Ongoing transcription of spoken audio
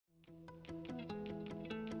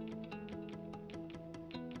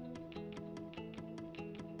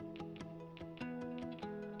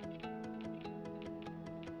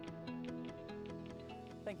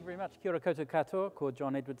Thank you very much. Kia ora koutou katoa, ko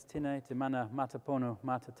John Edwards tēnei, te mana matapono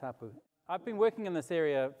matatapu. I've been working in this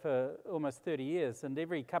area for almost 30 years, and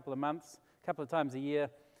every couple of months, couple of times a year,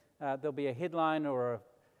 there'll be a headline or a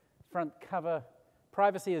front cover.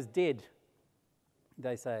 Privacy is dead,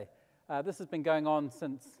 they say. This has been going on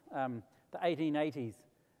since the 1880s.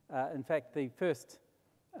 In fact, the first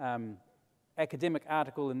academic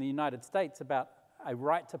article in the United States about a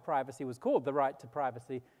right to privacy was called The Right to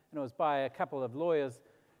Privacy, and it was by a couple of lawyers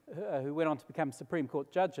who went on to become Supreme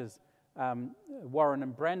Court judges, Warren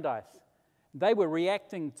and Brandeis. They were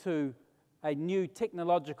reacting to a new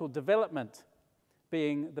technological development,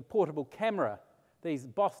 being the portable camera. These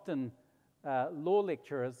Boston law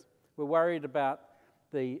lecturers were worried about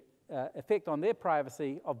the effect on their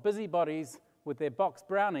privacy of busybodies with their box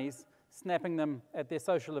brownies, snapping them at their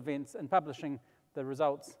social events and publishing the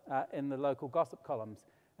results in the local gossip columns.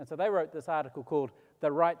 And so they wrote this article called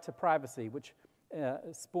The Right to Privacy, which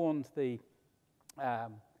spawned the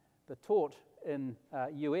tort in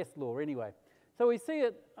US law anyway. So we see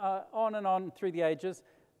it on and on through the ages.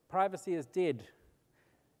 Privacy is dead.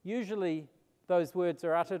 Usually those words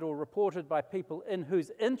are uttered or reported by people in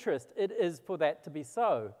whose interest it is for that to be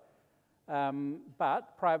so.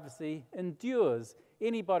 But privacy endures.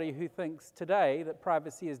 Anybody who thinks today that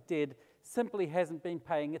privacy is dead simply hasn't been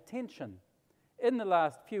paying attention. In the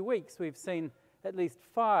last few weeks, we've seen at least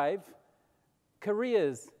 5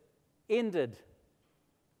 careers ended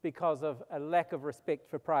because of a lack of respect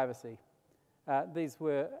for privacy. These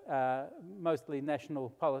were mostly national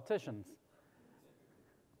politicians.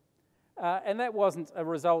 And that wasn't a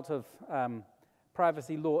result of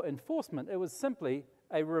privacy law enforcement. It was simply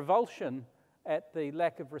a revulsion at the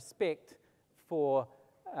lack of respect for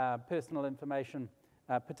personal information,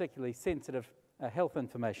 particularly sensitive health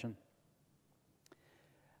information.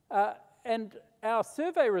 And our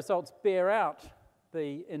survey results bear out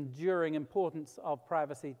the enduring importance of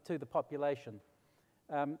privacy to the population.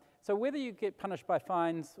 So whether you get punished by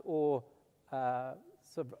fines or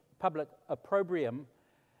sort of public opprobrium,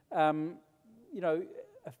 you know,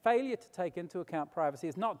 a failure to take into account privacy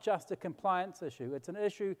is not just a compliance issue. It's an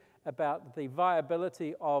issue about the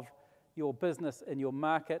viability of your business in your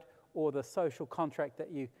market or the social contract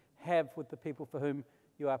that you have with the people for whom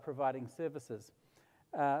you are providing services.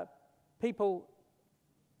 People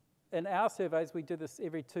in our surveys, we do this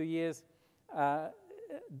every 2 years,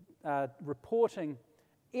 reporting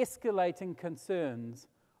escalating concerns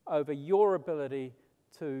over your ability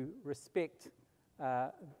to respect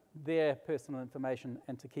their personal information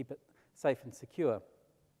and to keep it safe and secure.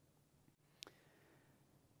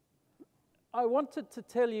 I wanted to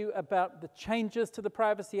tell you about the changes to the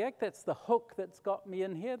Privacy Act. That's the hook that's got me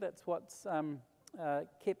in here. That's what's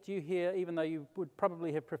kept you here, even though you would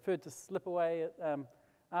probably have preferred to slip away at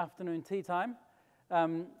afternoon tea time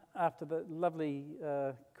after the lovely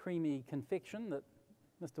creamy confection that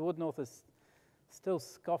Mr. Woodnorth is still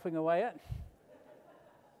scoffing away at.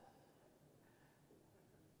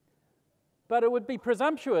 But it would be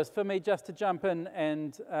presumptuous for me just to jump in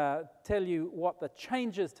and tell you what the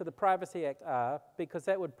changes to the Privacy Act are, because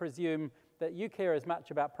that would presume that you care as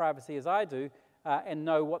much about privacy as I do and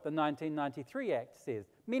know what the 1993 Act says.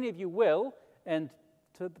 Many of you will, and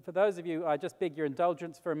for those of you, I just beg your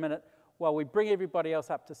indulgence for a minute while we bring everybody else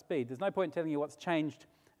up to speed. There's no point in telling you what's changed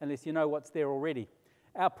unless you know what's there already.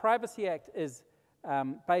 Our Privacy Act is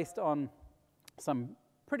based on some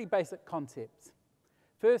pretty basic concepts.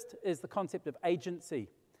 First is the concept of agency.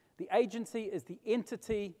 The agency is the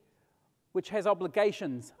entity which has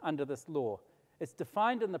obligations under this law. It's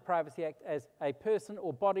defined in the Privacy Act as a person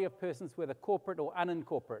or body of persons, whether corporate or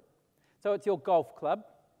unincorporate. So it's your golf club,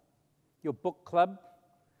 your book club,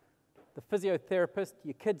 the physiotherapist,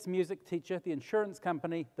 your kid's music teacher, the insurance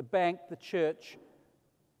company, the bank, the church,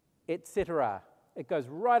 etc. It goes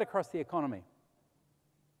right across the economy.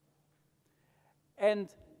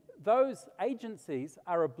 And those agencies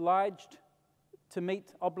are obliged to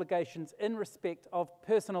meet obligations in respect of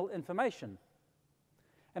personal information.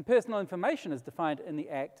 And personal information is defined in the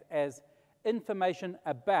Act as information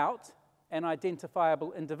about an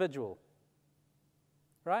identifiable individual.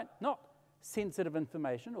 Right? Not sensitive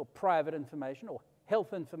information or private information or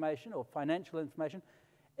health information or financial information.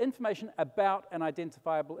 Information about an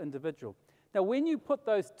identifiable individual. Now, when you put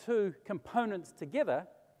those two components together,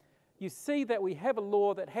 you see that we have a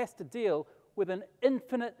law that has to deal with an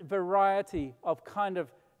infinite variety of kind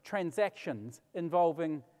of transactions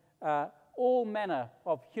involving all manner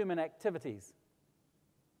of human activities.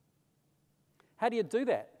 How do you do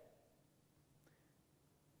that?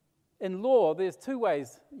 In law, there's 2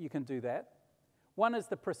 ways you can do that. One is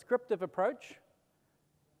the prescriptive approach,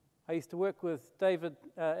 I used to work with David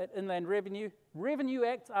at Inland Revenue. Revenue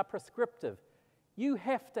Acts are prescriptive. You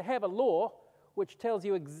have to have a law which tells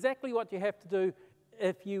you exactly what you have to do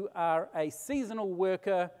if you are a seasonal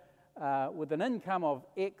worker with an income of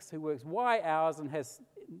X who works Y hours and has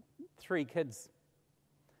 3 kids.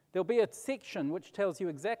 There'll be a section which tells you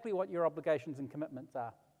exactly what your obligations and commitments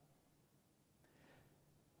are.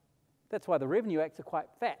 That's why the Revenue Acts are quite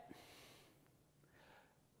fat.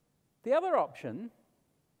 The other option,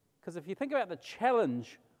 because if you think about the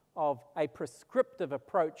challenge of a prescriptive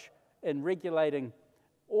approach in regulating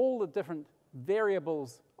all the different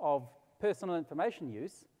variables of personal information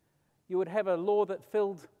use, you would have a law that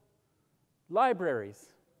filled libraries.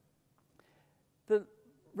 The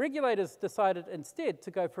regulators decided instead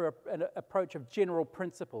to go for an approach of general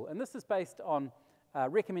principle, and this is based on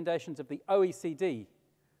recommendations of the OECD.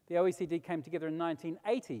 The OECD came together in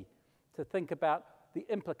 1980 to think about the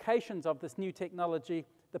implications of this new technology,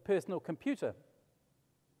 the personal computer.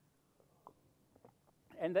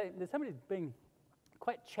 And there's somebody being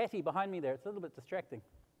quite chatty behind me there. It's a little bit distracting.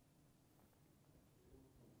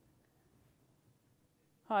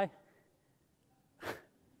 Hi.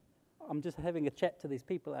 I'm just having a chat to these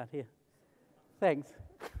people out here. Thanks.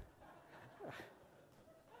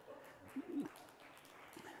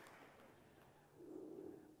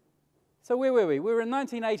 So where were we? We were in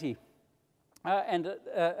 1980, and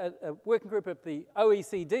a working group of the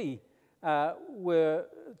OECD were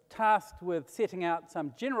tasked with setting out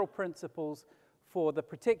some general principles for the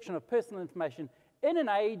protection of personal information in an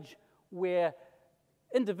age where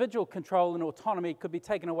individual control and autonomy could be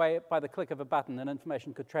taken away by the click of a button and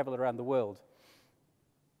information could travel around the world.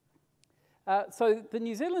 So the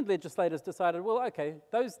New Zealand legislators decided, well, okay,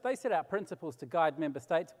 they set out principles to guide member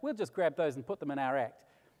states. We'll just grab those and put them in our act.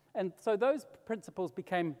 And so those principles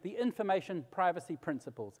became the information privacy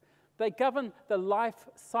principles. They govern the life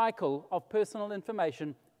cycle of personal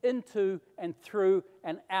information into and through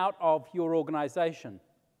and out of your organization.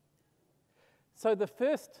 So the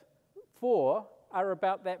first 4 are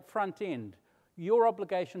about that front end, your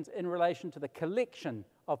obligations in relation to the collection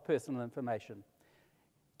of personal information.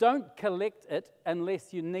 Don't collect it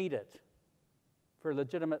unless you need it for a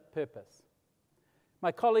legitimate purpose.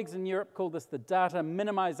 My colleagues in Europe call this the data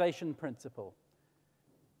minimization principle.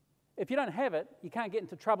 If you don't have it, you can't get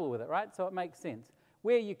into trouble with it, right? So it makes sense.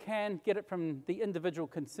 Where you can, get it from the individual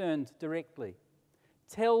concerned directly.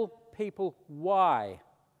 Tell people why.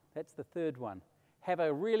 That's the third one. Have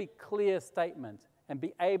a really clear statement and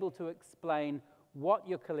be able to explain what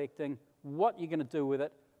you're collecting, what you're going to do with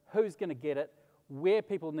it, who's going to get it, where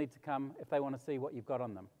people need to come if they want to see what you've got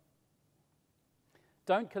on them.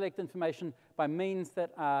 Don't collect information by means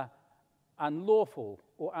that are unlawful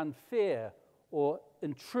or unfair or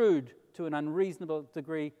intrude to an unreasonable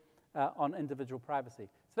degree on individual privacy.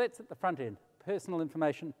 So that's at the front end, personal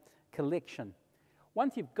information collection.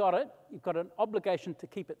 Once you've got it, you've got an obligation to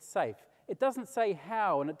keep it safe. It doesn't say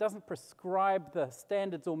how, and it doesn't prescribe the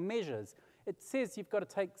standards or measures. It says you've got to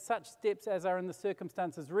take such steps as are in the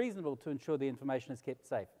circumstances reasonable to ensure the information is kept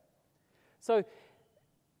safe. So,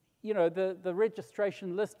 you know, the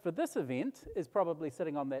registration list for this event is probably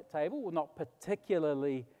sitting on that table. We're not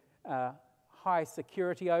particularly high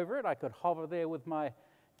security over it. I could hover there with my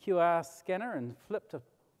QR scanner and flip to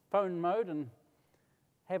phone mode and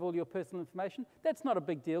have all your personal information. That's not a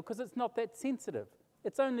big deal because it's not that sensitive.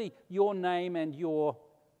 It's only your name and your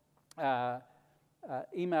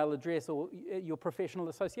email address or your professional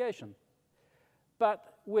association.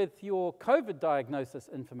 But with your COVID diagnosis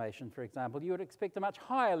information, for example, you would expect a much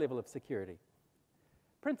higher level of security.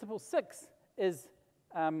 Principle 6 is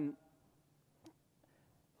a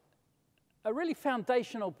really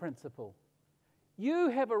foundational principle. You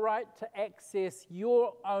have a right to access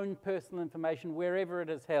your own personal information wherever it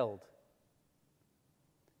is held.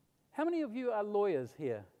 How many of you are lawyers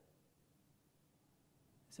here?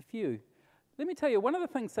 There's a few. Let me tell you, one of the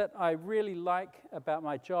things that I really like about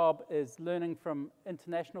my job is learning from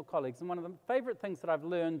international colleagues. And one of the favorite things that I've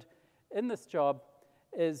learned in this job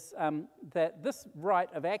is that this right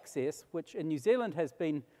of access, which in New Zealand has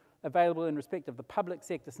been available in respect of the public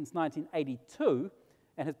sector since 1982,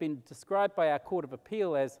 and has been described by our Court of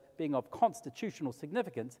Appeal as being of constitutional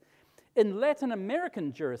significance, in Latin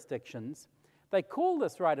American jurisdictions, they call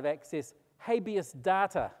this right of access habeas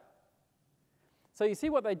data. So you see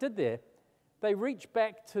what they did there? They reach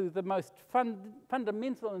back to the most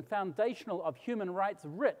fundamental and foundational of human rights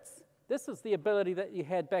writs. This is the ability that you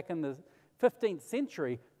had back in the 15th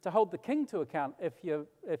century to hold the king to account if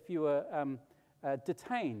you were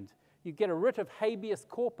detained. You get a writ of habeas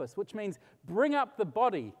corpus, which means bring up the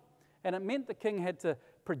body. And it meant the king had to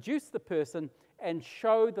produce the person and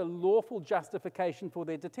show the lawful justification for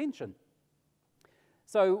their detention.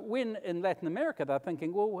 So when in Latin America they're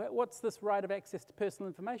thinking, well, what's this right of access to personal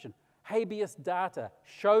information? Habeas data,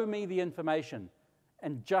 show me the information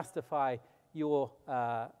and justify your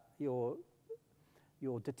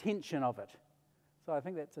detention of it. So I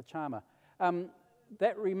think that's a charmer.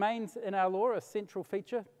 That remains in our law a central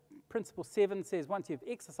feature. Principle 7 says once you've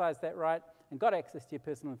exercised that right and got access to your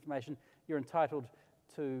personal information, you're entitled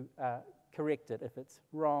to correct it if it's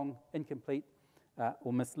wrong, incomplete,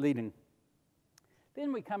 or misleading.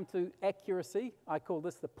 Then we come to accuracy. I call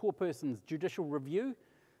this the poor person's judicial review.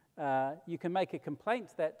 You can make a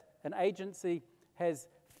complaint that an agency has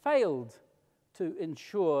failed to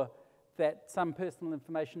ensure that some personal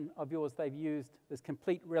information of yours they've used is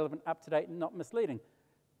complete, relevant, up-to-date, and not misleading.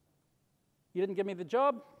 You didn't give me the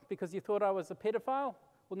job because you thought I was a pedophile?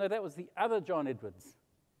 Well, no, that was the other John Edwards.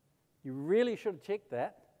 You really should have checked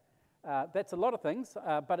that. That's a lot of things,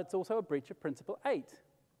 but it's also a breach of Principle 8.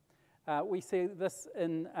 We see this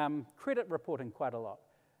in credit reporting quite a lot.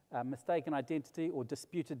 Mistaken identity or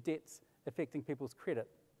disputed debts affecting people's credit.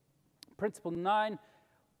 Principle 9,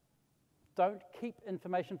 don't keep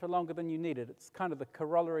information for longer than you need it. It's kind of the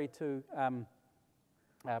corollary to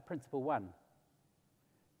Principle 1.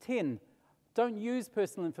 10, don't use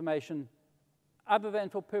personal information other than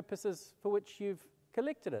for purposes for which you've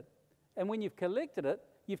collected it. And when you've collected it,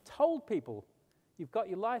 you've told people. You've got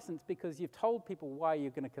your license because you've told people why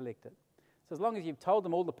you're going to collect it. So as long as you've told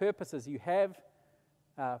them all the purposes you have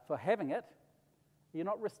for having it, you're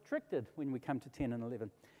not restricted when we come to 10 and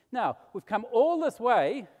 11. Now, we've come all this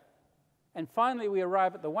way, and finally we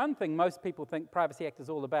arrive at the one thing most people think Privacy Act is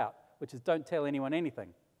all about, which is don't tell anyone anything.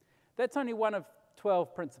 That's only one of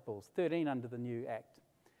 12 principles, 13 under the new Act.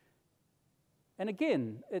 And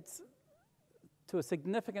again, it's to a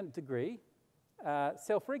significant degree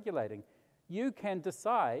self-regulating. You can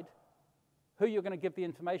decide who you're going to give the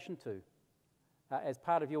information to as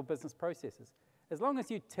part of your business processes. As long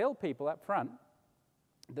as you tell people up front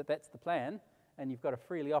that that's the plan, and you've got a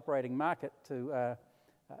freely operating market to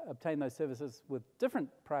obtain those services with different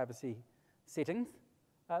privacy settings,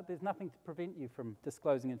 there's nothing to prevent you from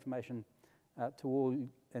disclosing information to all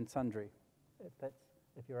and sundry,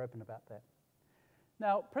 if you're open about that.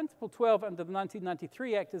 Now, Principle 12 under the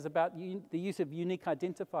 1993 Act is about the use of unique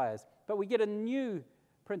identifiers, but we get a new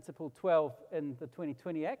Principle 12 in the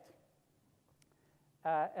 2020 Act,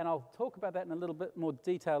 and I'll talk about that in a little bit more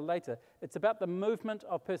detail later. It's about the movement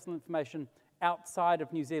of personal information outside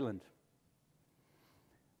of New Zealand.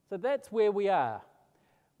 So that's where we are.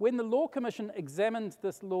 When the Law Commission examined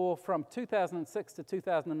this law from 2006 to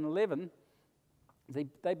 2011,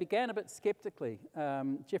 they began a bit skeptically.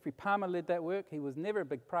 Geoffrey Palmer led that work. He was never a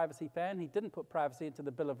big privacy fan. He didn't put privacy into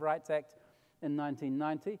the Bill of Rights Act in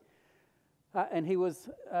 1990. And he was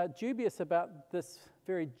dubious about this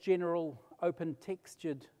very general,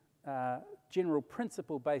 open-textured, general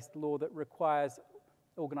principle-based law that requires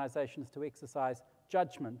organizations to exercise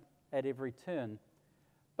judgment at every turn.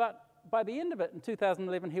 But by the end of it, in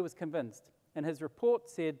 2011, he was convinced. And his report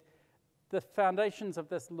said, the foundations of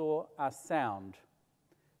this law are sound.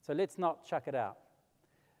 So let's not chuck it out.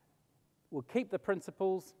 We'll keep the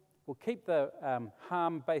principles, we'll keep the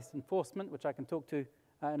harm-based enforcement, which I can talk to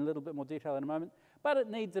in a little bit more detail in a moment, but it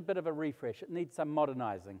needs a bit of a refresh. It needs some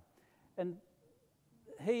modernizing. And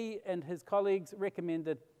he and his colleagues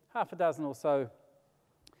recommended half a dozen or so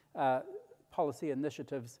policy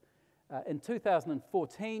initiatives. In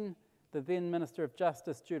 2014, the then Minister of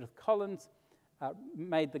Justice, Judith Collins,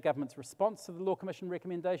 made the government's response to the Law Commission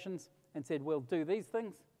recommendations and said, we'll do these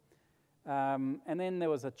things. And then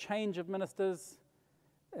there was a change of ministers,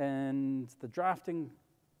 and the drafting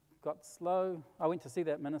got slow. I went to see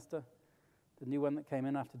that minister, the new one that came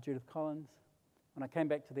in after Judith Collins. When I came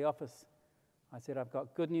back to the office, I said, I've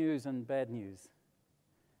got good news and bad news.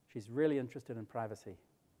 She's really interested in privacy.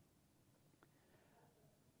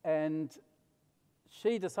 And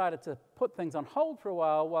she decided to put things on hold for a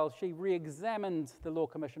while she re-examined the Law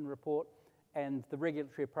Commission report and the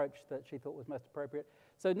regulatory approach that she thought was most appropriate.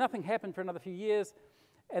 So nothing happened for another few years.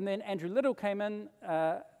 And then Andrew Little came in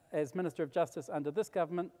as Minister of Justice under this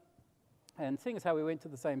government. And seeing as how we went to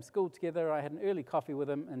the same school together, I had an early coffee with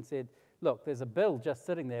him and said, look, there's a bill just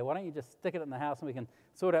sitting there. Why don't you just stick it in the House and we can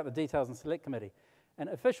sort out the details in Select Committee? And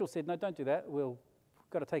officials said, no, don't do that. We've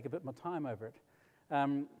got to take a bit more time over it.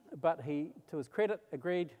 But he, to his credit,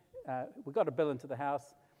 agreed. We got a bill into the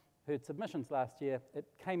House, heard submissions last year. It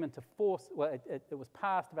came into force, well, it was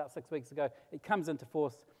passed about 6 weeks ago. It comes into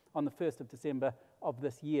force on the 1st of December of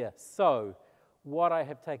this year. So what I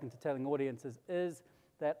have taken to telling audiences is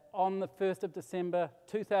that on the 1st of December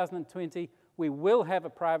 2020, we will have a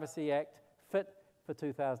Privacy Act fit for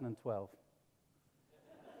 2012.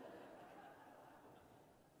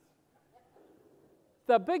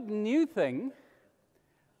 The big new thing,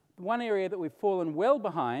 one area that we've fallen well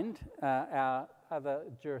behind our other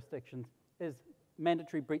jurisdictions, is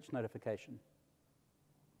mandatory breach notification.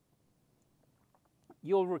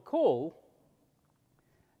 You'll recall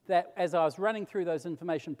that as I was running through those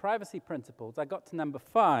information privacy principles, I got to number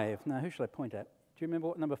 5. Now, who should I point at? Do you remember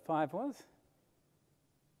what number 5 was?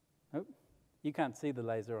 Oh, you can't see the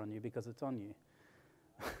laser on you because it's on you.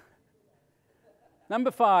 Number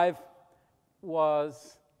 5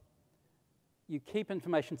 was you keep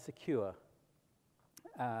information secure.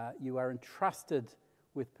 You are entrusted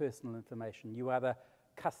with personal information. You are the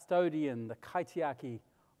custodian, the kaitiaki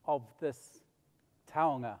of this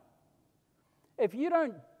taonga. If you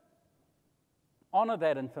don't honor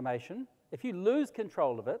that information, if you lose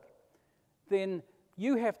control of it, then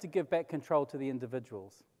you have to give back control to the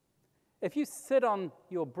individuals. If you sit on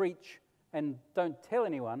your breach and don't tell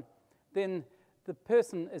anyone, then the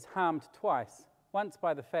person is harmed twice. Once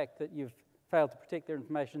by the fact that you've failed to protect their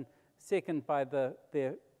information, second by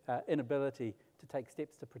their inability to take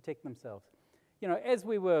steps to protect themselves. You know, as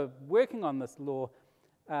we were working on this law,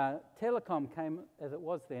 Telecom came, as it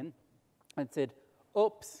was then, and said,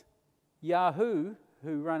 oops, Yahoo,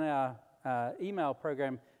 who run our email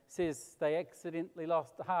program, says they accidentally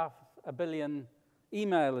lost 500 million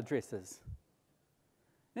email addresses.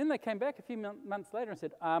 Then they came back a few months later and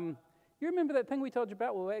said, you remember that thing we told you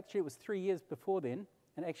about? Well, actually, it was 3 years before then,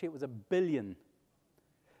 and actually it was 1 billion.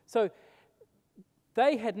 So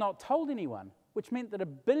they had not told anyone, which meant that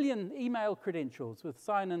 1 billion email credentials with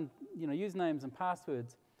sign-in, usernames and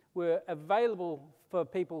passwords were available for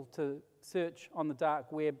people to search on the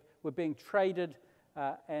dark web, were being traded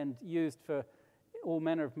and used for all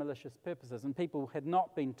manner of malicious purposes, and people had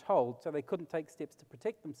not been told, so they couldn't take steps to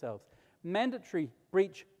protect themselves. Mandatory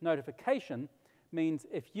breach notification means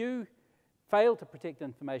if you fail to protect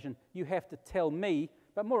information, you have to tell me,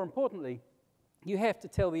 but more importantly, you have to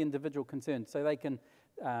tell the individual concerned so they can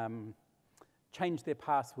change their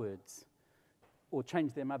passwords or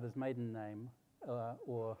change their mother's maiden name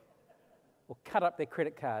or cut up their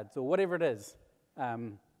credit cards or whatever it is.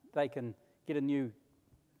 They can get a new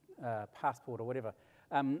passport or whatever.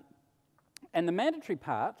 And the mandatory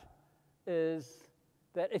part is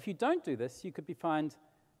that if you don't do this, you could be fined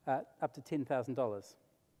up to $10,000.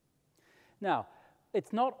 Now,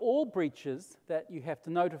 it's not all breaches that you have to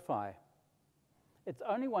notify. It's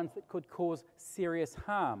only ones that could cause serious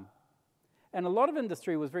harm. And a lot of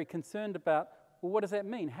industry was very concerned about, well, what does that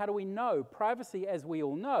mean? How do we know? Privacy, as we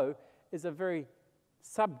all know, is a very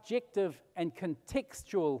subjective and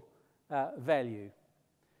contextual value.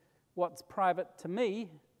 What's private to me,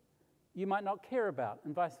 you might not care about,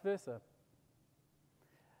 and vice versa.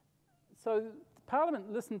 So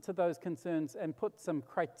Parliament listened to those concerns and put some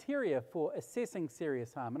criteria for assessing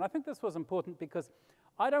serious harm. And I think this was important because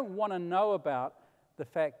I don't want to know about the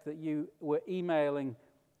fact that you were emailing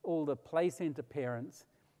all the play centre parents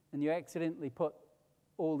and you accidentally put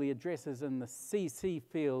all the addresses in the CC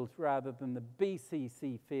field rather than the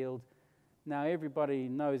BCC field. Now everybody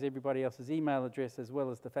knows everybody else's email address as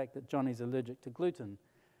well as the fact that Johnny's allergic to gluten.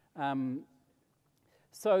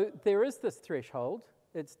 So there is this threshold.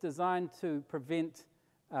 It's designed to prevent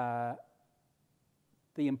the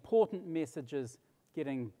important messages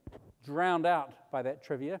getting drowned out by that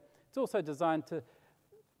trivia. It's also designed to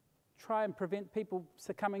try and prevent people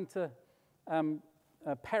succumbing to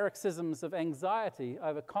paroxysms of anxiety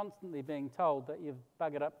over constantly being told that you've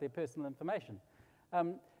buggered up their personal information.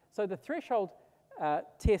 So the threshold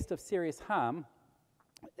test of serious harm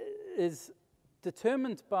is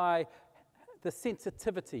determined by the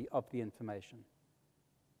sensitivity of the information,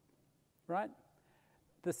 right?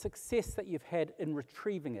 The success that you've had in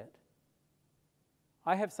retrieving it.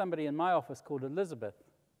 I have somebody in my office called Elizabeth.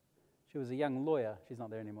 She was a young lawyer. She's not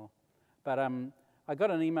there anymore. But I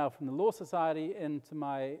got an email from the Law Society into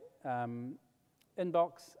my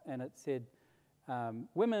inbox, and it said,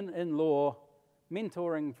 women in law,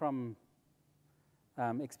 mentoring from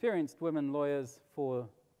experienced women lawyers for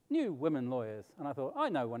new women lawyers. And I thought, I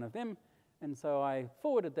know one of them. And so I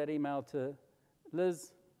forwarded that email to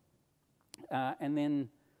Liz, and then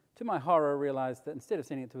to my horror realized that instead of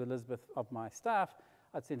sending it to Elizabeth of my staff,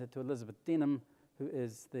 I'd sent it to Elizabeth Denham, who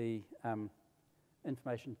is the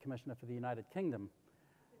Information Commissioner for the United Kingdom.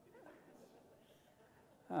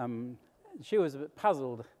 She was a bit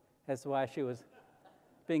puzzled as to why she was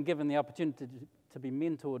being given the opportunity to be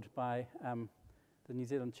mentored by the New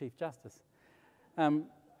Zealand Chief Justice.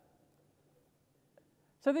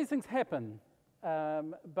 So these things happen,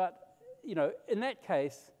 but in that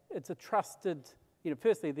case, it's a trusted,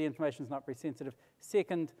 firstly, the information is not very sensitive.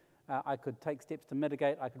 Second, I could take steps to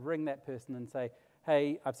mitigate. I could ring that person and say,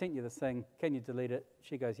 hey, I've sent you this thing. Can you delete it?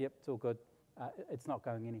 She goes, yep, it's all good. It's not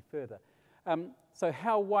going any further. So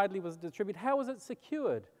how widely was it distributed? How was it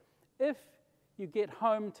secured? If you get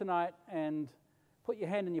home tonight and put your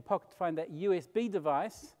hand in your pocket to find that USB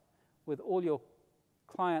device with all your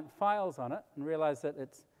client files on it and realize that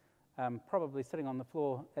it's probably sitting on the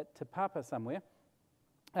floor at Te Papa somewhere,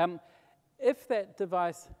 if that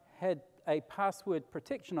device had a password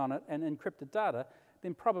protection on it and encrypted data,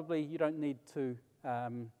 then probably you don't need to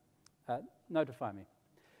notify me.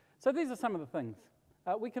 So these are some of the things.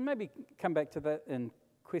 We can maybe come back to that in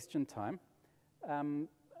question time.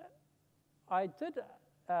 I did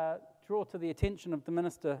draw to the attention of the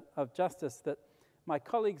Minister of Justice that my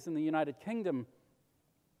colleagues in the United Kingdom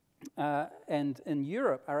and in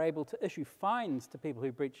Europe are able to issue fines to people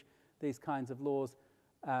who breach these kinds of laws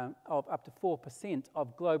of up to 4%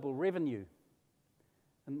 of global revenue.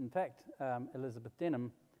 And in fact, Elizabeth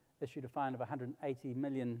Denham issued a fine of £180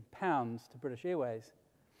 million to British Airways.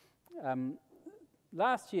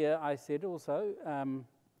 Last year, I said also,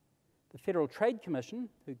 the Federal Trade Commission,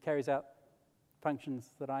 who carries out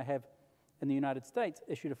functions that I have in the United States,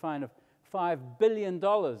 issued a fine of $5 billion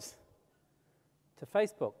to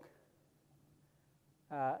Facebook.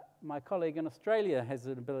 My colleague in Australia has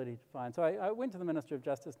an ability to fine. So I went to the Minister of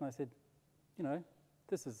Justice and I said,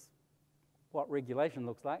 this is what regulation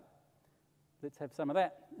looks like. Let's have some of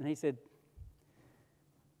that. And he said,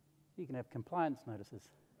 you can have compliance notices.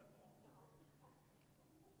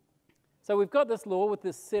 So we've got this law with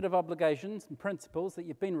this set of obligations and principles that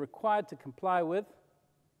you've been required to comply with,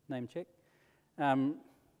 name check,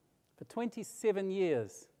 for 27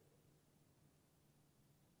 years.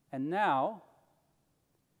 And now,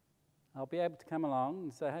 I'll be able to come along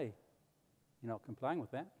and say, hey, you're not complying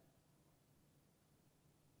with that.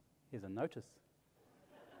 Here's a notice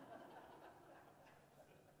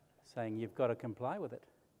saying you've got to comply with it.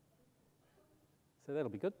 So that'll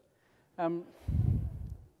be good.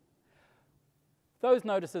 Those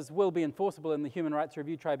notices will be enforceable in the Human Rights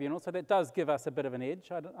Review Tribunal, so that does give us a bit of an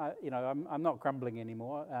edge. I'm not grumbling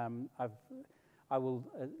anymore. I will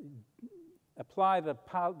apply the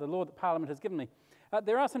law that Parliament has given me.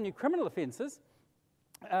 There are some new criminal offences.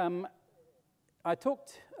 I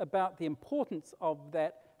talked about the importance of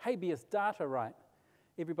that habeas data right,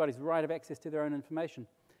 everybody's right of access to their own information.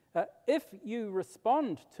 If you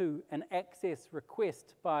respond to an access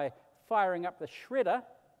request by firing up the shredder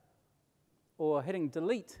or hitting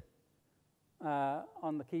delete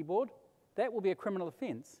on the keyboard, that will be a criminal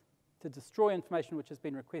offence to destroy information which has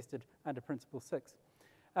been requested under Principle 6.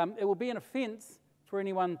 It will be an offence for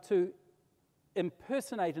anyone to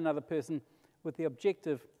impersonate another person with the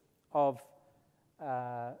objective of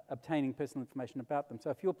obtaining personal information about them. So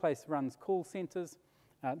if your place runs call centres,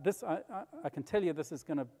 I can tell you this is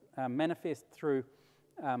going to manifest through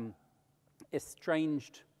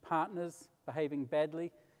estranged partners behaving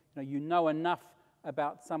badly. You know enough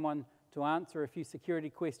about someone to answer a few security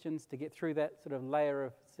questions to get through that sort of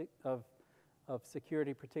layer of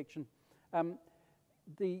security protection.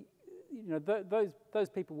 Those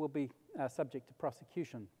people will be subject to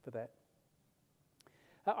prosecution for that.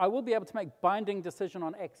 I will be able to make binding decision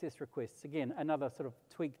on access requests. Again, another sort of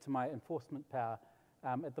tweak to my enforcement power.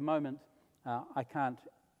 At the moment, I can't,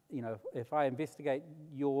 if I investigate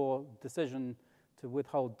your decision to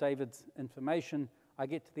withhold David's information, I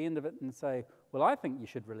get to the end of it and say, well, I think you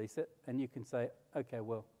should release it. And you can say, okay,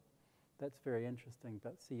 well, that's very interesting,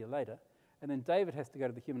 but see you later. And then David has to go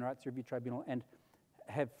to the Human Rights Review Tribunal and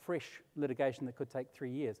have fresh litigation that could take 3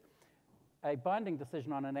 years. A binding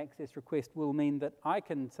decision on an access request will mean that I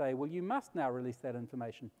can say, well, you must now release that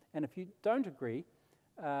information. And if you don't agree,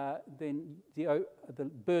 then the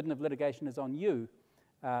burden of litigation is on you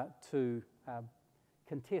to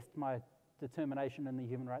contest my determination in the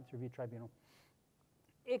Human Rights Review Tribunal.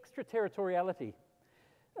 Extraterritoriality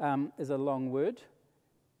is a long word.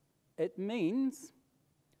 It means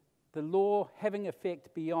the law having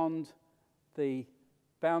effect beyond the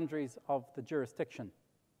boundaries of the jurisdiction.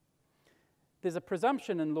 There's a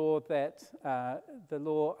presumption in law that the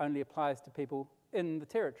law only applies to people in the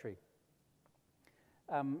territory.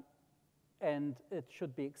 And it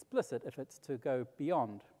should be explicit if it's to go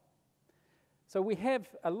beyond. So we have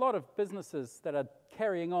a lot of businesses that are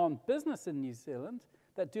carrying on business in New Zealand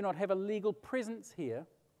that do not have a legal presence here,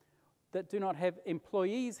 that do not have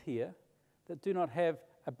employees here, that do not have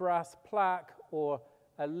a brass plaque or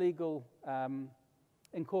a legal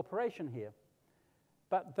incorporation here.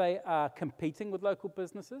 But they are competing with local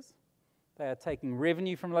businesses. they are taking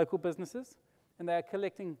revenue from local businesses, and they are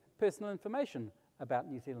collecting personal information about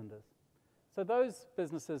New Zealanders. So those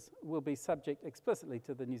businesses will be subject explicitly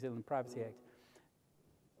to the New Zealand Privacy Act.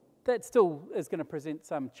 That still is going to present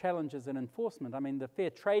some challenges in enforcement. I mean, the Fair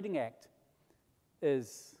Trading Act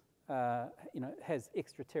is, has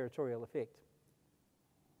extraterritorial effect.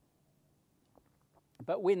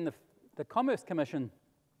 But when the Commerce Commission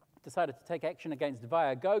decided to take action against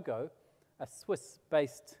Viagogo, a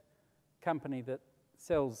Swiss-based company that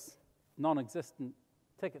sells non-existent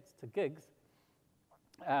tickets to gigs,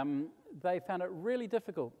 they found it really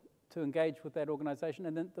difficult to engage with that organisation.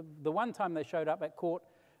 And then the one time they showed up at court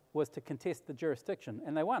was to contest the jurisdiction,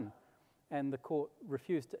 and they won. And the court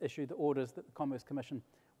refused to issue the orders that the Commerce Commission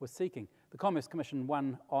was seeking. The Commerce Commission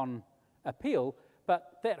won on appeal,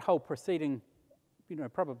 but that whole proceeding,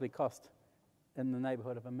 probably cost in the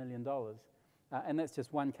neighbourhood of $1 million. And that's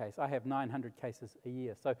just one case. I have 900 cases a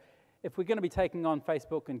year. So if we're going to be taking on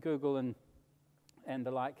Facebook and Google and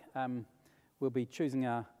the like, we'll be choosing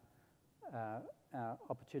our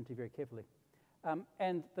opportunity very carefully.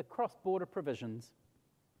 And the cross-border provisions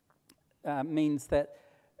means that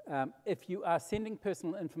if you are sending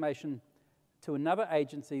personal information to another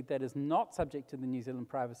agency that is not subject to the New Zealand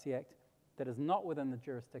Privacy Act, that is not within the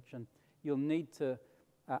jurisdiction, you'll need to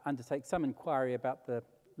undertake some inquiry about the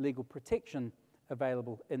legal protection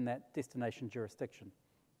available in that destination jurisdiction.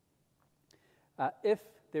 If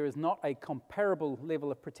there is not a comparable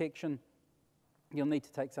level of protection, you'll need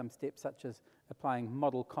to take some steps such as applying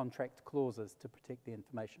model contract clauses to protect the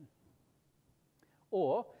information,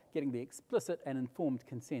 or getting the explicit and informed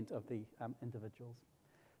consent of the individuals.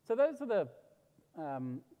 So those are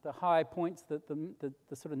the high points, the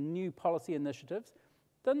sort of new policy initiatives.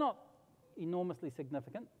 They're not enormously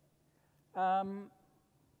significant. And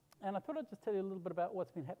I thought I'd just tell you a little bit about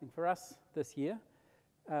what's been happening for us this year.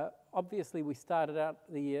 Obviously, we started out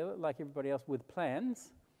the year, like everybody else, with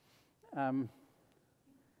plans. And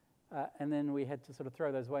then we had to sort of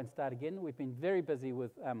throw those away and start again. We've been very busy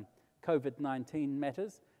with COVID-19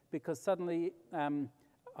 matters, because suddenly a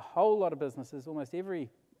whole lot of businesses, almost every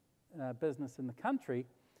business in the country,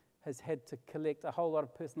 has had to collect a whole lot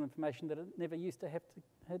of personal information that it never used to had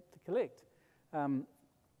to collect.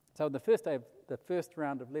 So the first day of the first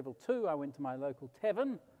round of level 2, I went to my local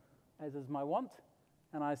tavern, as is my wont,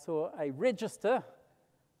 and I saw a register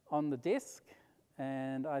on the desk,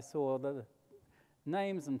 and I saw the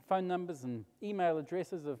names and phone numbers and email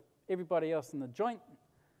addresses of everybody else in the joint,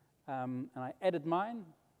 and I added mine,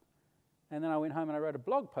 and then I went home and I wrote a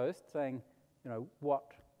blog post saying,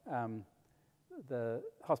 what the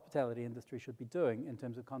hospitality industry should be doing in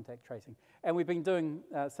terms of contact tracing. And we've been doing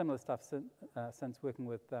similar stuff since working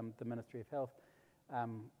with the Ministry of Health,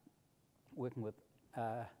 working with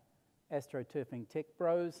AstroTurfing Tech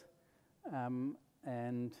Bros,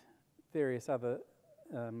 and various other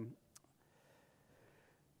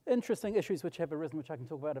interesting issues which have arisen, which I can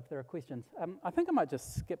talk about if there are questions. I think I might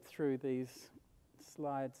just skip through these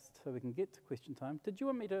slides so we can get to question time. Did you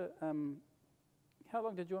want me to, how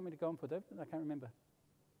long did you want me to go on for, Dave? I can't remember.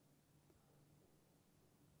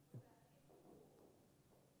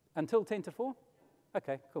 Until 10 to 4?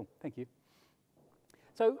 Okay, cool, thank you.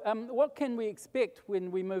 So what can we expect when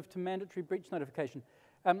we move to mandatory breach notification?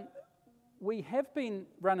 We have been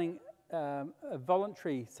running a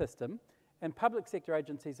voluntary system, and public sector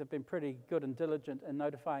agencies have been pretty good and diligent in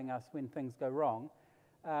notifying us when things go wrong.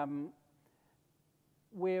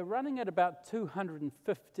 We're running at about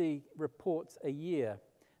 250 reports a year.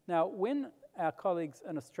 Now, when our colleagues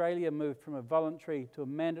in Australia moved from a voluntary to a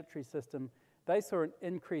mandatory system, they saw an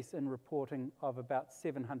increase in reporting of about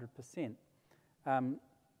 700%.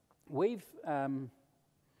 We've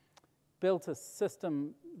built a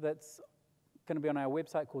system that's going to be on our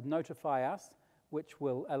website called Notify Us, which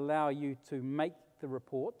will allow you to make the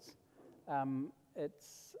reports.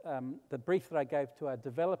 The brief that I gave to our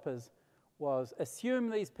developers was, assume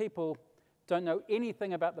these people don't know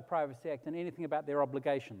anything about the Privacy Act and anything about their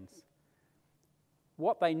obligations.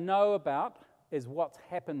 What they know about is what's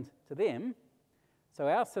happened to them, so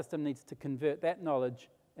our system needs to convert that knowledge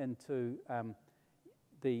into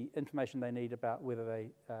the information they need about whether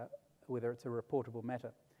it's a reportable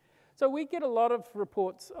matter. So we get a lot of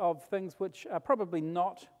reports of things which are probably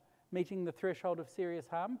not meeting the threshold of serious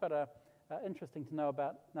harm, but are interesting to know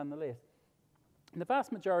about nonetheless. And the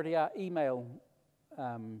vast majority are email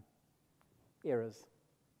errors.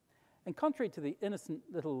 And contrary to the innocent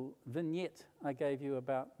little vignette I gave you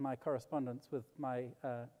about my correspondence with my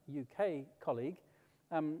UK colleague,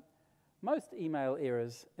 most email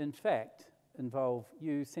errors, in fact, involve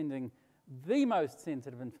you sending the most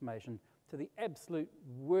sensitive information to the absolute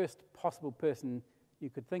worst possible person you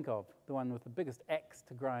could think of, the one with the biggest axe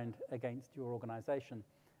to grind against your organization,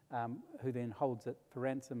 who then holds it for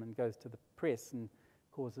ransom and goes to the press and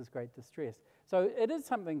causes great distress. So it is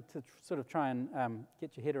something to sort of try and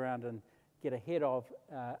get your head around and get ahead of,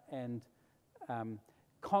 and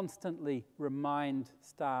constantly remind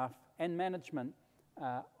staff and management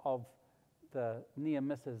of the near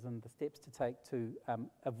misses and the steps to take to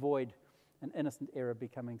avoid an innocent error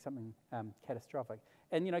becoming something catastrophic.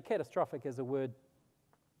 And you know, catastrophic is a word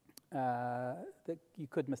that you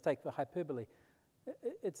could mistake for hyperbole.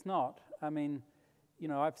 It's not. I mean, you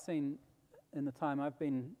know, I've seen in the time I've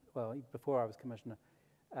been, well, before I was commissioner,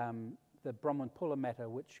 the Bronwyn-Puller matter,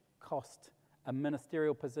 which cost a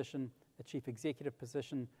ministerial position, a chief executive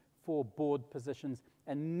position, 4 board positions,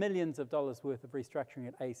 and millions of dollars worth of restructuring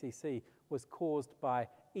at ACC was caused by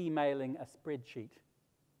emailing a spreadsheet.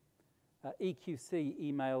 EQC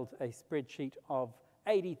emailed a spreadsheet of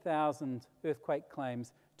 80,000 earthquake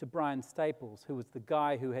claims to Brian Staples, who was the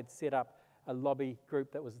guy who had set up a lobby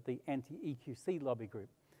group that was the anti-EQC lobby group.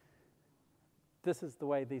 This is the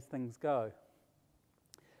way these things go.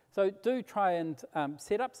 So do try and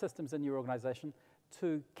set up systems in your organization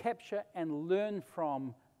to capture and learn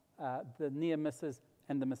from the near misses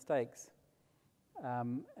and the mistakes.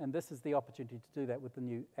 And this is the opportunity to do that with the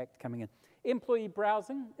new act coming in. Employee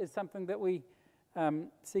browsing is something that we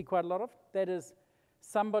see quite a lot of. That is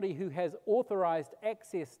somebody who has authorized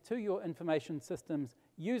access to your information systems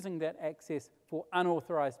using that access for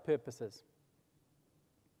unauthorized purposes.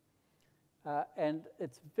 And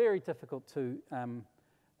it's very difficult to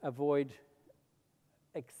avoid,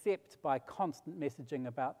 except by constant messaging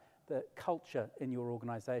about the culture in your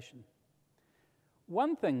organization.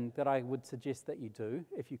 One thing that I would suggest that you do,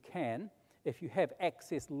 if you can, if you have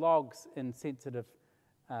access logs in sensitive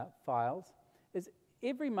files, is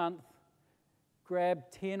every month grab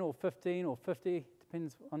 10 or 15 or 50,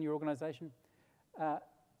 depends on your organization,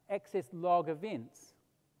 access log events,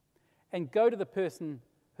 and go to the person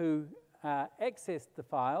who accessed the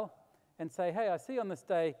file and say, hey, I see on this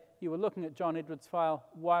day you were looking at John Edwards' file.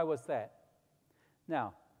 Why was that?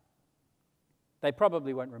 Now, they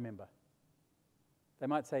probably won't remember. They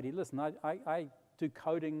might say to you, listen, I do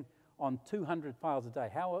coding on 200 files a day.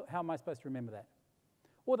 How am I supposed to remember that?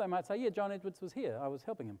 Or they might say, yeah, John Edwards was here. I was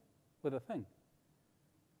helping him with a thing.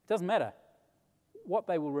 It doesn't matter. What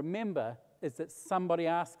they will remember is that somebody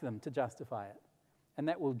asked them to justify it. And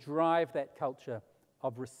that will drive that culture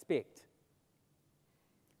of respect.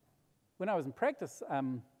 When I was in practice,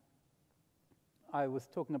 I was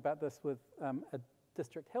talking about this with a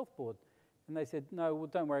district health board. And they said, no, well,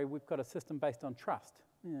 don't worry, we've got a system based on trust.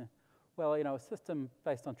 Yeah. Well, you know, a system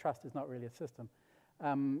based on trust is not really a system.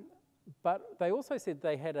 But they also said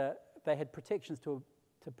they had protections to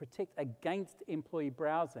protect against employee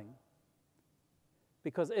browsing.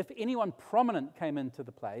 Because if anyone prominent came into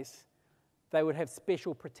the place, they would have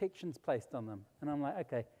special protections placed on them. And I'm like,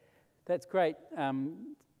 okay, that's great.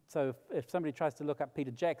 So if somebody tries to look up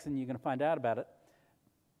Peter Jackson, you're going to find out about it.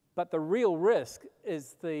 But the real risk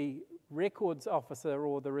is the records officer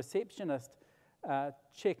or the receptionist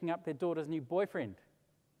checking up their daughter's new boyfriend.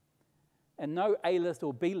 And no A-list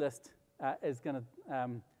or B-list is going to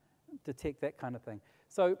detect that kind of thing.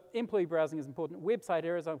 So employee browsing is important. Website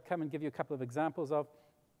errors, I'll come and give you a couple of examples of.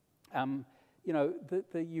 You know,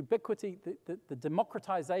 the ubiquity, the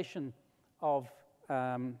democratization of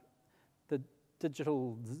the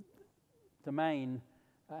digital domain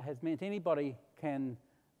has meant anybody can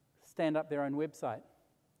stand up their own website.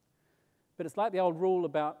 But it's like the old rule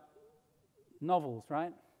about novels,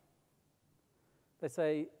 right? They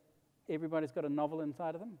say everybody's got a novel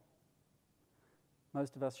inside of them.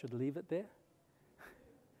 Most of us should leave it there.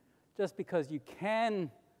 Just because you can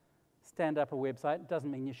stand up a website doesn't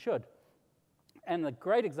mean you should. And a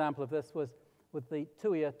great example of this was with the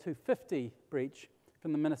Tuia 250 breach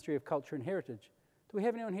from the Ministry of Culture and Heritage. Do we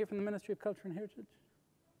have anyone here from the Ministry of Culture and Heritage?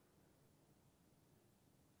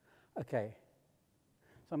 Okay.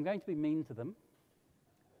 So I'm going to be mean to them.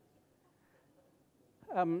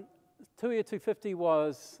 Tuia 250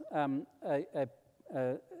 was a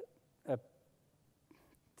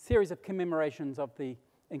series of commemorations of the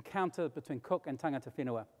encounter between Cook and tangata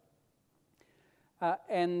whenua.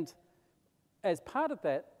 And as part of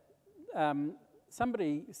that,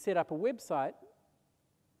 somebody set up a website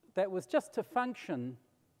that was just to function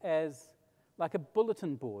as like a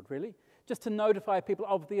bulletin board, really, just to notify people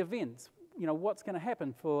of the events. You know, what's going to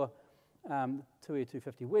happen for Tuia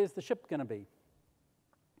 250? Where's the ship going to be?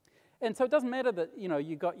 And so it doesn't matter that, you know,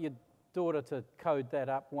 you got your daughter to code that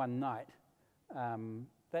up one night.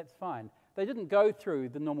 That's fine. They didn't go through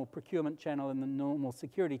the normal procurement channel and the normal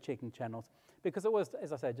security checking channels because it was,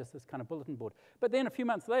 as I say, just this kind of bulletin board. But then a few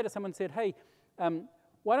months later, someone said, hey,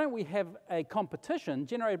 why don't we have a competition,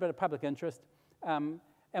 generate a bit of public interest, and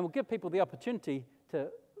we'll give people the opportunity to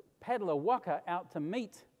paddle a waka out to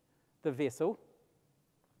meet the vessel,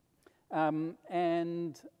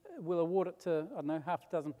 and we'll award it to, I don't know, half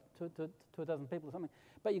a dozen to a dozen people or something.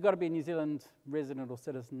 But you've got to be a New Zealand resident or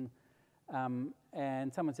citizen.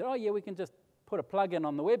 And someone said, oh, yeah, we can just put a plug-in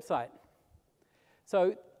on the website.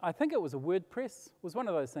 So I think it was a WordPress, was one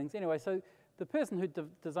of those things. Anyway, so the person who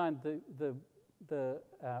designed the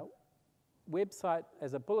website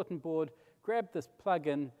as a bulletin board grabbed this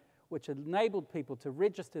plug-in, which enabled people to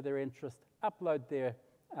register their interest, upload their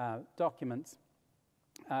documents,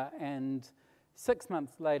 and 6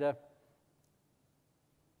 months later,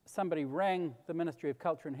 somebody rang the Ministry of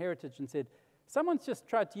Culture and Heritage and said, someone's just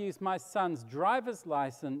tried to use my son's driver's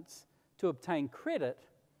license to obtain credit,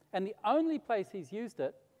 and the only place he's used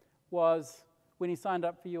it was when he signed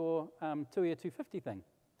up for your TUIA 250 thing.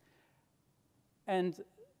 And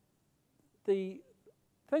the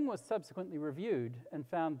thing was subsequently reviewed and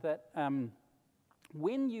found that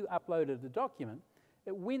when you uploaded a document,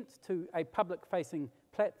 it went to a public-facing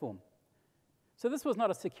platform. So this was not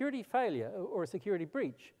a security failure or a security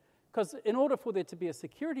breach, because in order for there to be a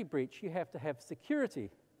security breach, you have to have security.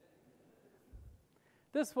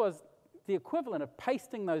 This was the equivalent of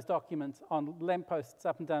pasting those documents on lampposts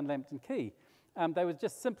up and down Lambton Quay. They were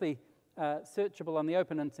just simply searchable on the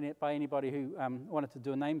open internet by anybody who wanted to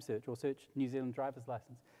do a name search or search New Zealand driver's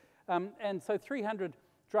license. And so 300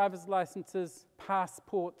 driver's licenses,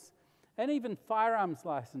 passports, and even firearms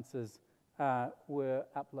licenses were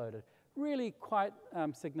uploaded. Really quite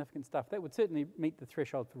significant stuff. That would certainly meet the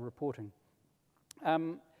threshold for reporting.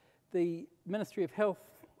 The Ministry of Health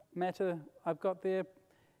matter I've got there.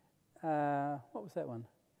 What was that one?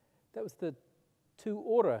 That was the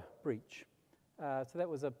two-order breach. So that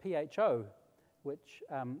was a PHO which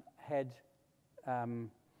had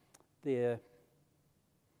their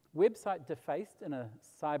website defaced in a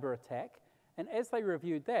cyber attack. And as they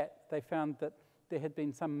reviewed that, they found that there had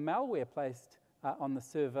been some malware placed on the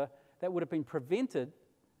server that would have been prevented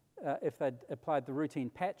if they'd applied the routine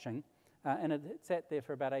patching, and it sat there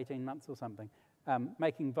for about 18 months or something,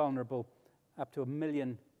 making vulnerable up to 1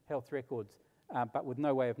 million health records, but with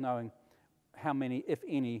no way of knowing how many, if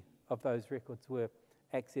any, of those records were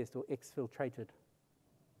accessed or exfiltrated.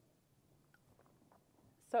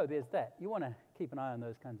 So there's that. You want to keep an eye on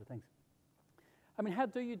those kinds of things. I mean, how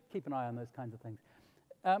do you keep an eye on those kinds of things?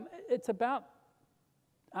 It's about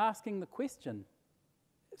asking the question.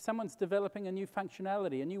 If someone's developing a new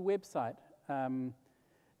functionality, a new website,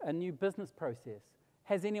 a new business process,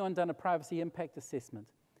 has anyone done a privacy impact assessment?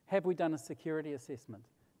 Have we done a security assessment?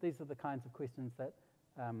 These are the kinds of questions that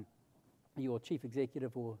your chief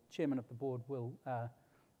executive or chairman of the board will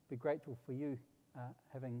be grateful for you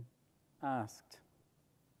having asked.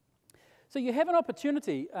 So you have an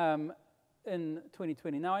opportunity in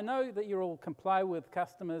 2020. Now, I know that you're all comply with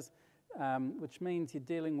customers, which means you're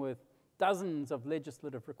dealing with dozens of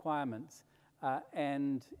legislative requirements,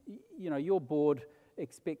 and your board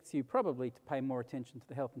expects you probably to pay more attention to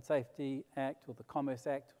the Health and Safety Act or the Commerce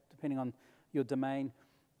Act, depending on your domain.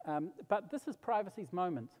 But this is privacy's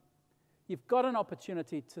moment. You've got an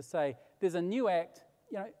opportunity to say, there's a new act,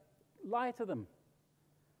 lie to them.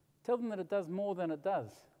 Tell them that it does more than it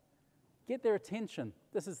does. Get their attention.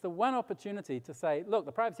 This is the one opportunity to say, look,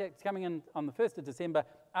 the Privacy Act is coming in on the 1st of December.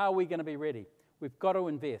 Are we going to be ready? We've got to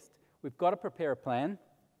invest. We've got to prepare a plan.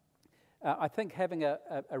 I think having a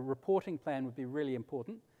reporting plan would be really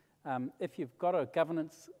important. If you've got a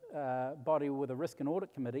governance body with a risk and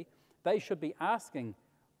audit committee, they should be asking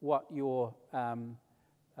what your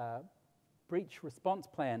breach response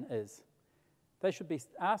plan is. They should be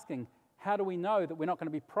asking, how do we know that we're not going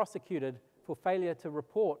to be prosecuted for failure to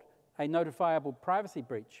report a notifiable privacy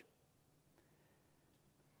breach?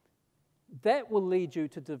 That will lead you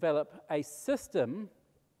to develop a system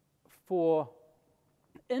for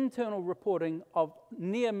internal reporting of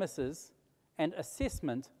near misses and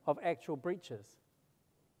assessment of actual breaches.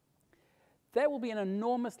 That will be an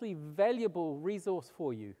enormously valuable resource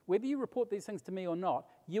for you. Whether you report these things to me or not,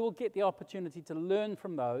 you will get the opportunity to learn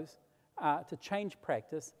from those, to change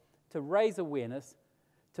practice, to raise awareness,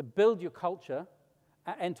 to build your culture,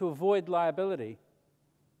 and to avoid liability.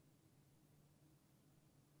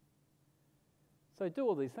 So do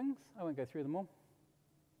all these things. I won't go through them all.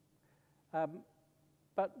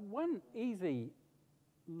 But one easy,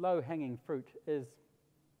 low-hanging fruit is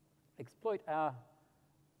exploit our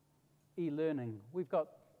e-learning. We've got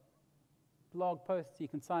blog posts you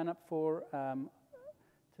can sign up for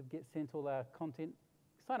to get sent all our content.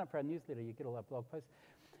 Sign up for our newsletter, you get all our blog posts.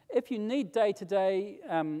 If you need day-to-day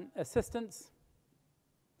assistance,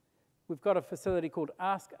 we've got a facility called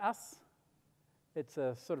Ask Us. It's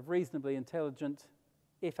a sort of reasonably intelligent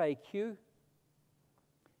FAQ.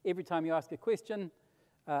 Every time you ask a question,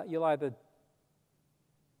 you'll either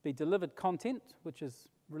be delivered content, which is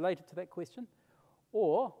related to that question,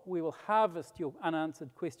 or we will harvest your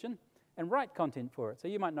unanswered question and write content for it. So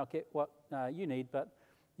you might not get what you need, but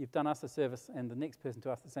you've done us a service and the next person to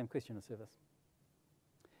ask the same question a service.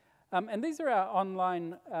 And these are our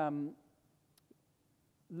online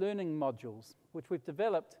learning modules, which we've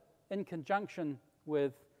developed in conjunction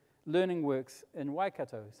with Learning Works in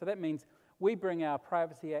Waikato. So that means we bring our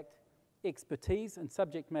Privacy Act expertise and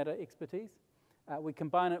subject matter expertise. We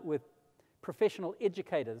combine it with professional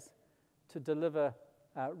educators to deliver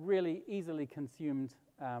really easily consumed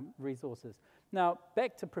resources. Now,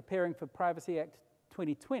 back to preparing for Privacy Act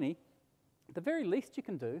 2020, the very least you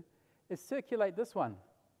can do is circulate this one.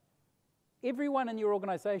 Everyone in your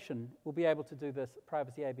organization will be able to do this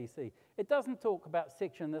Privacy ABC. It doesn't talk about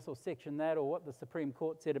section this or section that or what the Supreme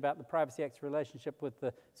Court said about the Privacy Act's relationship with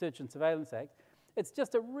the Search and Surveillance Act. It's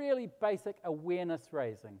just a really basic awareness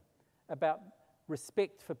raising about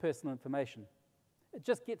respect for personal information. It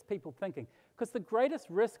just gets people thinking. Because the greatest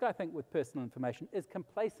risk, I think, with personal information is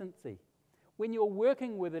complacency. When you're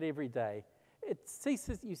working with it every day,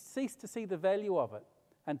 you cease to see the value of it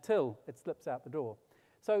until it slips out the door.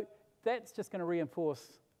 So that's just going to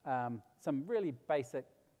reinforce some really basic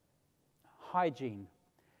hygiene.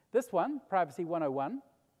 This one, Privacy 101,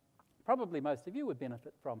 probably most of you would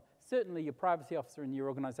benefit from. Certainly your privacy officer in your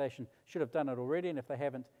organization should have done it already, and if they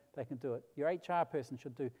haven't, they can do it. Your HR person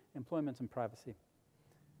should do employment and privacy.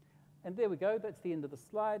 And there we go, that's the end of the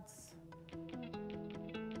slides.